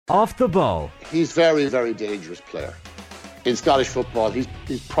Off the ball. He's very, very dangerous player. In Scottish football, he's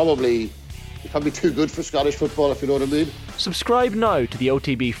probably too good for Scottish football, if you know what I mean. Subscribe now to the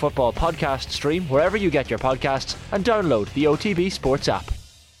OTB Football Podcast stream wherever you get your podcasts and download the OTB Sports app.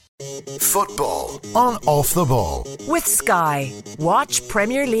 Football on Off the Ball. With Sky. Watch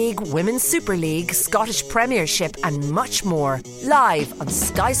Premier League, Women's Super League, Scottish Premiership and much more live on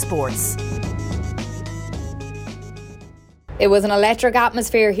Sky Sports. It was an electric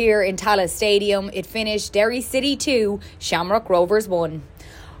atmosphere here in Tallaght Stadium. It finished Derry City 2, Shamrock Rovers 1.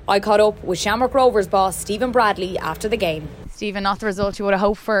 I caught up with Shamrock Rovers boss Stephen Bradley after the game. Stephen, not the result you would have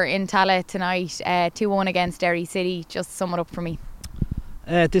hoped for in Tallaght tonight. 2-1 against Derry City. Just sum it up for me.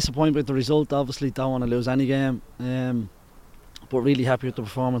 Disappointed with the result. Obviously don't want to lose any game, but really happy with the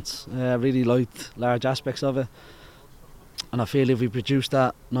performance. Really liked large aspects of it, and I feel if we produce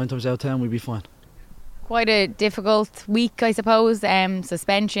that 9 times out of 10 we'd be fine. Quite a difficult week, I suppose.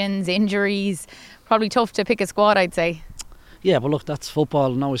 Suspensions, injuries, probably tough to pick a squad, I'd say. Yeah, but look, that's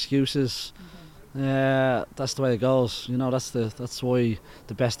football, no excuses. That's the way it goes. You know, that's why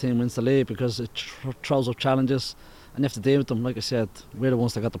the best team wins the league, because it throws up challenges and you have to deal with them. Like I said, we're the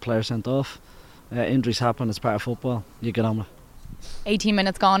ones that got the players sent off. Injuries happen, it's part of football. You get on with it. 18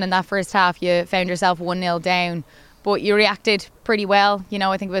 minutes gone in that first half, you found yourself 1-0 down. But you reacted pretty well. You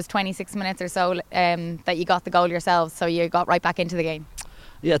know, I think it was 26 minutes or so that you got the goal yourselves, so you got right back into the game.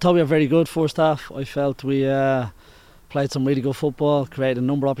 Yeah, I thought we were very good first half. I felt we played some really good football, created a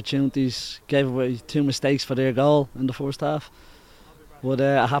number of opportunities, gave away 2 mistakes for their goal in the first half. But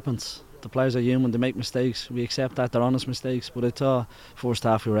it happens. The players are human, they make mistakes. We accept that, they're honest mistakes. But I thought first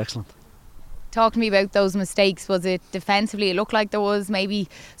half we were excellent. Talk to me about those mistakes. Was it defensively? It looked like there was maybe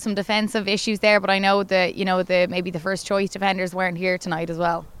some defensive issues there, but I know that maybe the first choice defenders weren't here tonight as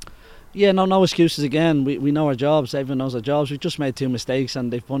well. Yeah, no excuses again. We know our jobs. Everyone knows our jobs. We just made 2 mistakes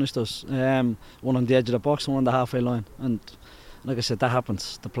and they've punished us. One on the edge of the box, one on the halfway line. And like I said, that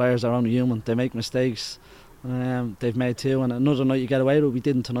happens. The players are only human. They make mistakes. They've made 2, and another night you get away with it. We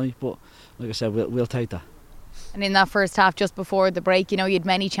didn't tonight, but like I said, we'll take that. And in that first half, just before the break, you had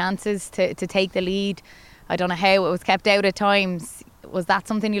many chances to take the lead. I don't know how it was kept out at times. Was that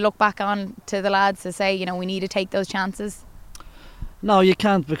something you look back on to the lads to say, we need to take those chances? No, you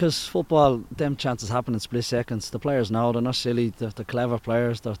can't, because football, them chances happen in split seconds. The players know, they're not silly, they're clever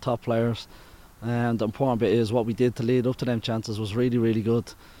players, they're top players. And the important bit is what we did to lead up to them chances was really, really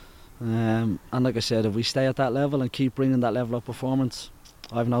good. And like I said, if we stay at that level and keep bringing that level of performance,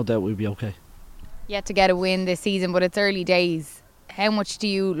 I've no doubt we'll be okay. Yet to get a win this season, but it's early days. How much do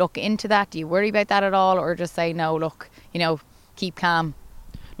you look into that? Do you worry about that at all, or just say no, look, keep calm?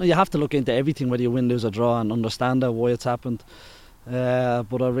 No, you have to look into everything, whether you win, lose or draw, and understand why it's happened.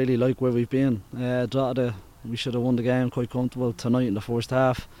 But I really like where we've been. We should have won the game quite comfortable tonight in the first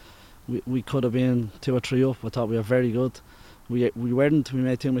half. We could have been 2 or 3 up. I thought we were very good. We weren't. We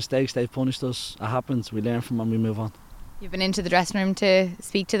made 2 mistakes. They've punished us. It happens. We learn from them and we move on. You've been into the dressing room to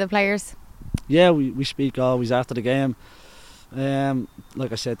speak to the players? Yeah, we speak always after the game.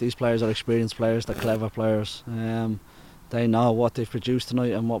 Like I said, these players are experienced players, they're clever players. They know what they've produced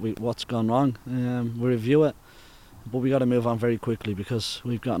tonight and what's gone wrong. We review it, but we got to move on very quickly because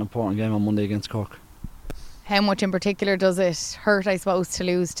we've got an important game on Monday against Cork. How much in particular does it hurt, I suppose, to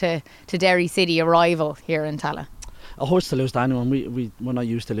lose to Derry City, a rival here in Tallaght? It hurts to lose to anyone. We're not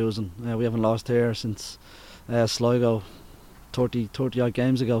used to losing. We haven't lost here since Sligo 30 odd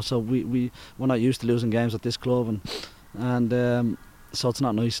games ago, so we're not used to losing games at this club, and so it's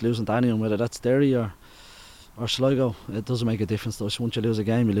not nice losing to anyone, whether that's Derry or Sligo. It doesn't make a difference to us. Once you lose a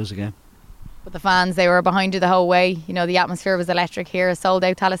game, you lose a game. But the fans, they were behind you the whole way. The atmosphere was electric here, a sold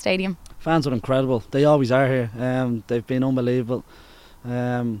out Tallaght Stadium. Fans are incredible. They always are here. They've been unbelievable.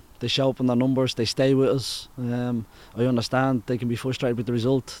 They show up in their numbers, they stay with us. I understand they can be frustrated with the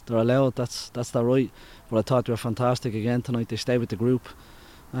result. They're allowed, that's their right. But I thought they were fantastic again tonight. They stay with the group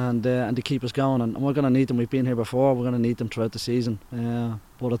and they keep us going. And we're going to need them. We've been here before. We're going to need them throughout the season.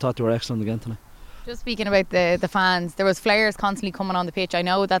 But I thought they were excellent again tonight. Just speaking about the fans, there was flares constantly coming on the pitch. I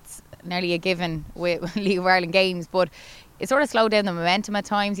know that's nearly a given with League of Ireland games, but it sort of slowed down the momentum at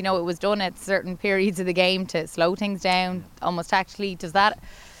times. It was done at certain periods of the game to slow things down, almost tactically. Does that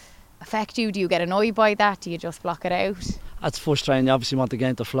affect you? Do you get annoyed by that? Do you just block it out? That's frustrating. You obviously want the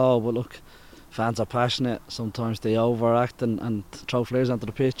game to flow, but look, fans are passionate. Sometimes they overact and throw flares onto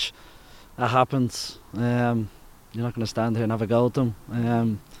the pitch. That happens. You're not going to stand here and have a go at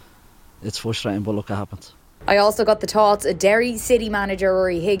them. It's frustrating, but look, it happens. I also got the thoughts of Derry City manager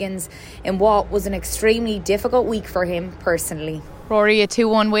Rory Higgins in what was an extremely difficult week for him personally. Rory, a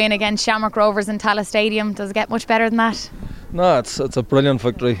 2-1 win against Shamrock Rovers in Tallaght Stadium. Does it get much better than that? No, it's a brilliant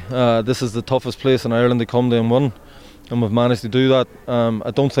victory. This is the toughest place in Ireland to come to and win, and we've managed to do that.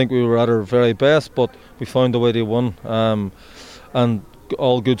 I don't think we were at our very best, but we found a way to win, and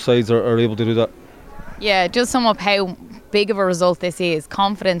all good sides are able to do that. Yeah, just sum up how big of a result this is,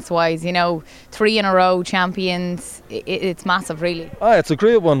 confidence-wise. 3 in a row champions. It's massive, really. It's a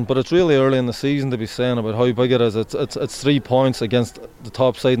great one, but it's really early in the season to be saying about how big it is. It's 3 points against the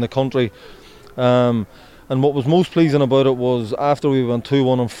top side in the country. And what was most pleasing about it was after we went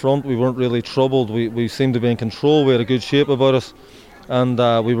 2-1 in front, we weren't really troubled. We seemed to be in control. We had a good shape about us, and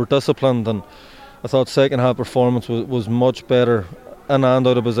we were disciplined. And I thought second half performance was much better in and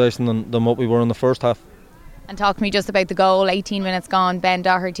out of possession than what we were in the first half. And talk to me just about the goal, 18 minutes gone, Ben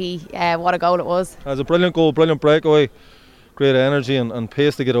Doherty, what a goal it was. It was a brilliant goal, brilliant breakaway, great energy and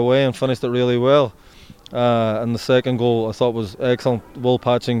pace to get away, and finished it really well. And the second goal I thought was excellent, wall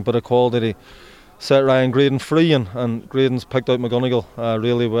patching, bit of quality. Set Ryan Graydon free, and Graydon's picked out McGonigal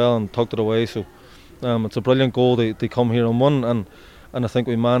really well and tucked it away. So it's a brilliant goal to come here and win, and I think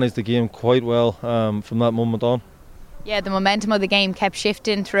we managed the game quite well from that moment on. Yeah, the momentum of the game kept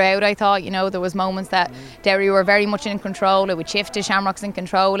shifting throughout. I thought, there was moments that Derry were very much in control. It would shift to Shamrocks in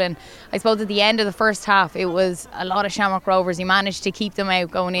control, and I suppose at the end of the first half it was a lot of Shamrock Rovers. You managed to keep them out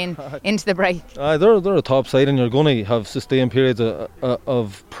going into the break. They're a top side, and you're going to have sustained periods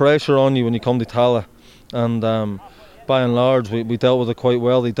of pressure on you when you come to Tallaght, and by and large we dealt with it quite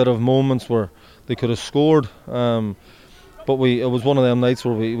well. They did have moments where they could have scored, but it was one of them nights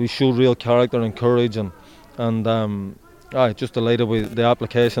where we showed real character and courage, and just delighted with the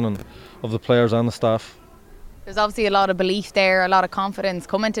application of the players and the staff. There's obviously a lot of belief there, a lot of confidence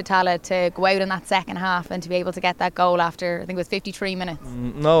coming to Tallaght to go out in that second half and to be able to get that goal after, I think it was 53 minutes.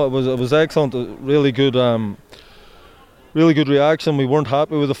 No, it was excellent. Really good reaction. We weren't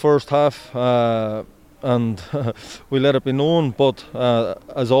happy with the first half, and we let it be known. But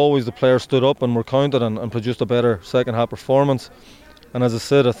as always, the players stood up and were counted and produced a better second half performance. And as I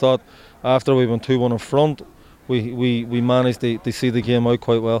said, I thought after we went 2-1 in front, we managed to see the game out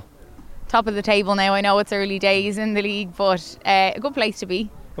quite well. Top of the table now. I know it's early days in the league, but a good place to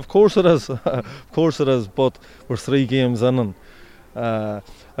be. Of course it is. Of course it is. But we're 3 games in, and I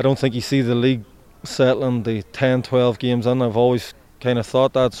don't think you see the league settling the 10-12 games in. I've always kind of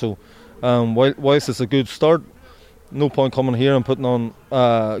thought that. So whilst it's a good start, no point coming here and putting on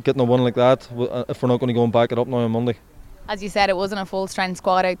getting a win like that if we're not going to go and back it up now on Monday. As you said, it wasn't a full strength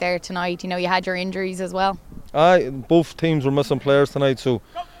squad out there tonight. You had your injuries as well. Both teams were missing players tonight, so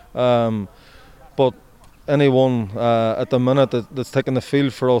but anyone at the minute that's taking the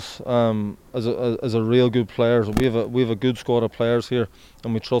field for us is a real good player. So we have a good squad of players here,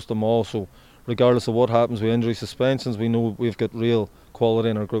 and we trust them all. So regardless of what happens with injury suspensions, we know we've got real quality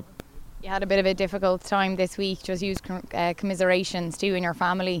in our group. You had a bit of a difficult time this week. Just use commiserations to you and your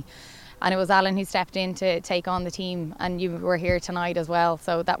family. And it was Alan who stepped in to take on the team, and you were here tonight as well,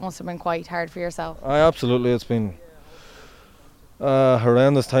 so that must have been quite hard for yourself. Absolutely, it's been a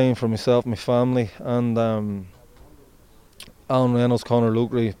horrendous time for myself and my family, and Alan Reynolds, Conor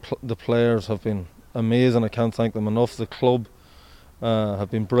Luckery, the players have been amazing. I can't thank them enough. The club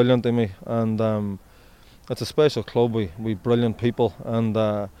have been brilliant to me, and it's a special club. We brilliant people, and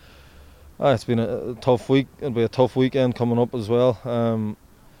it's been a tough week. It'll be a tough weekend coming up as well.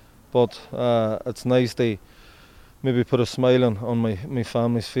 But it's nice to maybe put a smile on my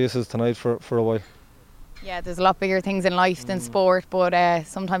family's faces tonight for a while. Yeah, there's a lot bigger things in life than sport, but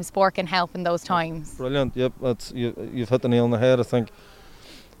sometimes sport can help in those times. Brilliant, yep, you've hit the nail on the head, I think.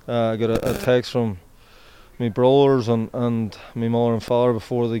 I got a text from my brothers and my mother and father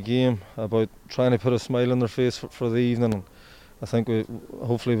before the game about trying to put a smile on their face for the evening, and I think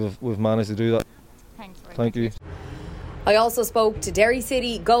hopefully we've managed to do that. Thanks. Thank you. I also spoke to Derry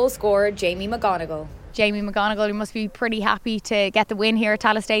City goal scorer Jamie McGonigal. Jamie McGonigal, you must be pretty happy to get the win here at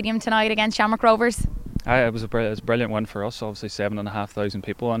Tallaght Stadium tonight against Shamrock Rovers. It was a brilliant win for us. Obviously 7,500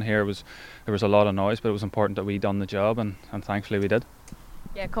 people on here. There was a lot of noise, but it was important that we done the job, and thankfully we did.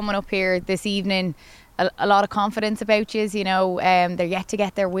 Yeah, coming up here this evening, a lot of confidence about you. They're yet to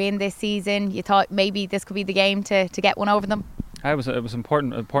get their win this season. You thought maybe this could be the game to get one over them? It was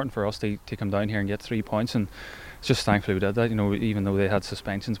important for us to come down here and get 3 points, and just thankfully we did that. Even though they had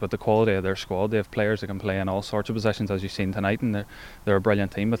suspensions, but the quality of their squad, they have players that can play in all sorts of positions, as you've seen tonight, and they're a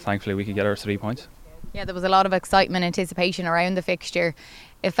brilliant team. But thankfully we could get our 3 points. Yeah, there was a lot of excitement, anticipation around the fixture.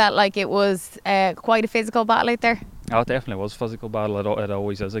 It felt like it was quite a physical battle out there. Oh, it definitely was a physical battle. It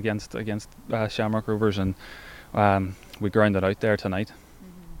always is against Shamrock Rovers, and we grounded out there tonight.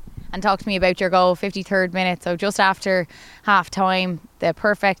 And talk to me about your goal, 53rd minute, so just after half time, the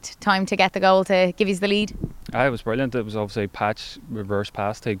perfect time to get the goal to give you the lead. It was brilliant. It was obviously a patch reverse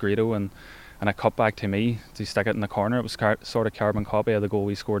pass to Greedo and a cut back to me to stick it in the corner. It was sort of carbon copy of the goal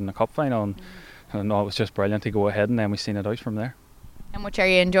we scored in the cup final, and it was just brilliant to go ahead, and then we seen it out from there. How much are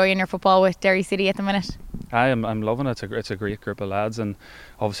you enjoying your football with Derry City at the minute? I'm loving it. It's a great group of lads, and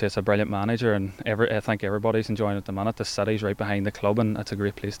obviously it's a brilliant manager, and I think everybody's enjoying it at the minute. The city's right behind the club, and it's a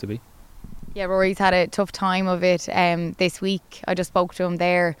great place to be. Yeah, Rory's had a tough time of it this week. I just spoke to him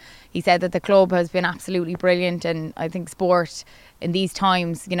there. He said that the club has been absolutely brilliant, and I think sport in these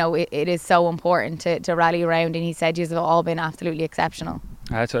times, you know, it is so important to rally around, and he said you've all been absolutely exceptional.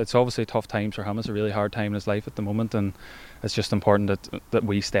 It's obviously tough times for him. It's a really hard time in his life at the moment, and it's just important that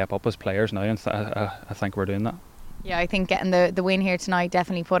we step up as players now, and I think we're doing that. Yeah, I think getting the win here tonight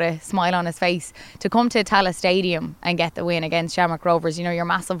definitely put a smile on his face. To come to Tallaght Stadium and get the win against Shamrock Rovers, you know, your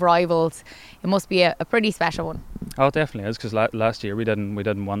massive rivals, it must be a pretty special one. Oh, it definitely is, because last year we didn't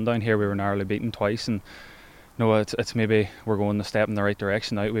win down here. We were narrowly beaten twice, and no, it's maybe we're going a step in the right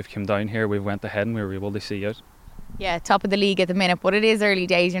direction now. We've come down here, we've went ahead, and we were able to see out. Yeah, top of the league at the minute, but it is early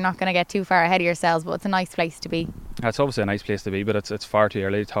days. You're not going to get too far ahead of yourselves, but it's a nice place to be. It's obviously a nice place to be, but it's far too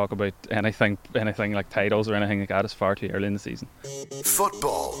early to talk about anything like titles or anything like that. It's far too early in the season.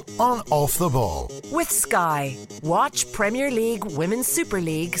 Football on Off the Ball. With Sky. Watch Premier League, Women's Super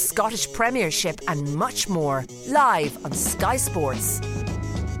League, Scottish Premiership and much more live on Sky Sports.